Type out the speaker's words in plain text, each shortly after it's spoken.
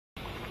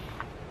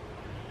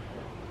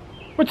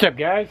What's up,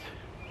 guys?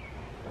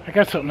 I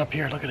got something up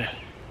here. Look at that.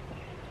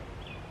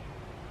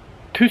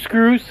 2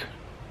 screws,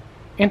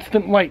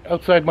 instant light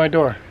outside my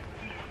door.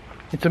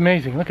 It's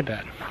amazing. Look at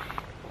that.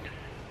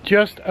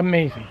 Just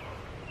amazing.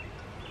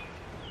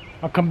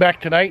 I'll come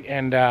back tonight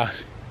and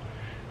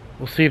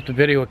we'll see if the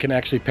video can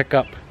actually pick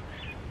up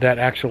that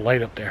actual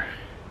light up there.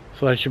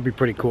 So that should be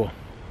pretty cool.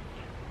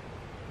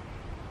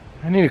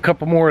 I need a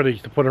couple more of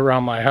these to put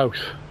around my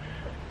house.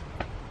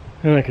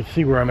 And I can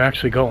see where I'm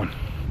actually going.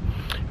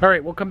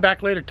 Alright, we'll come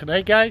back later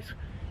tonight, guys,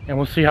 and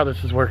we'll see how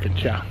this is working.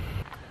 Ciao.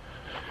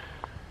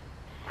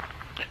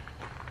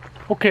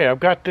 Okay, I've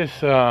got this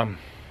above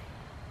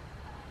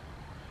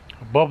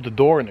the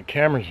door, and the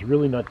camera's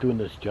really not doing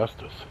this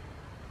justice.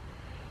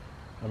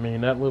 I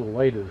mean, that little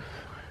light is...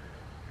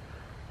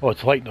 oh,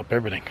 it's lighting up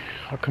everything.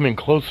 I'll come in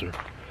closer.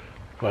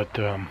 But,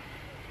 I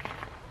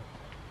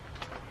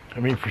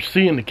mean, for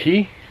seeing the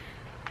key,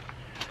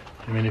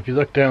 I mean, if you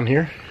look down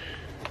here,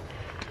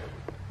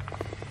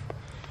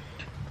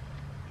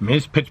 I mean,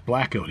 it's pitch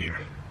black out here.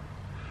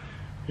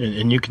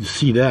 And you can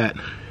see that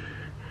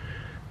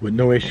with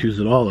no issues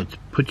at all. It's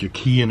put your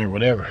key in or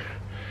whatever.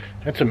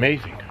 That's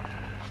amazing.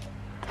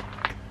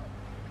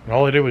 And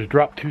all I did was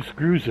drop 2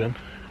 screws in,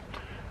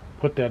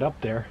 put that up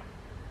there.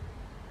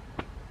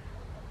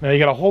 Now you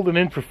gotta hold it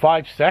in for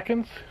 5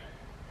 seconds,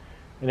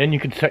 and then you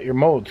can set your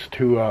modes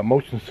to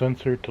motion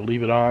sensor, to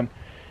leave it on.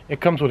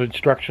 It comes with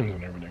instructions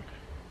and everything.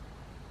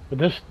 But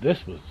this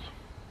was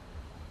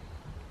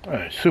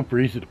super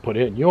easy to put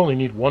in. You only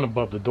need one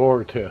above the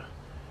door to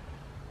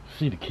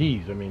see the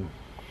keys. I mean,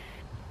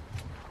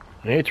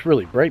 it's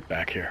really bright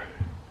back here.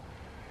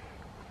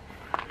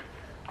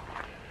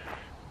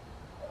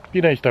 Be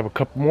nice to have a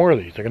couple more of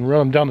these. I can run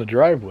them down the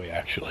driveway,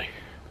 actually.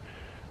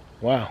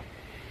 Wow.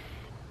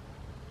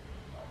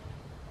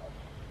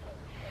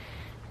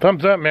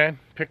 Thumbs up, man.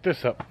 Pick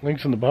this up.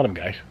 Links in the bottom,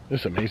 guys. This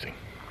is amazing.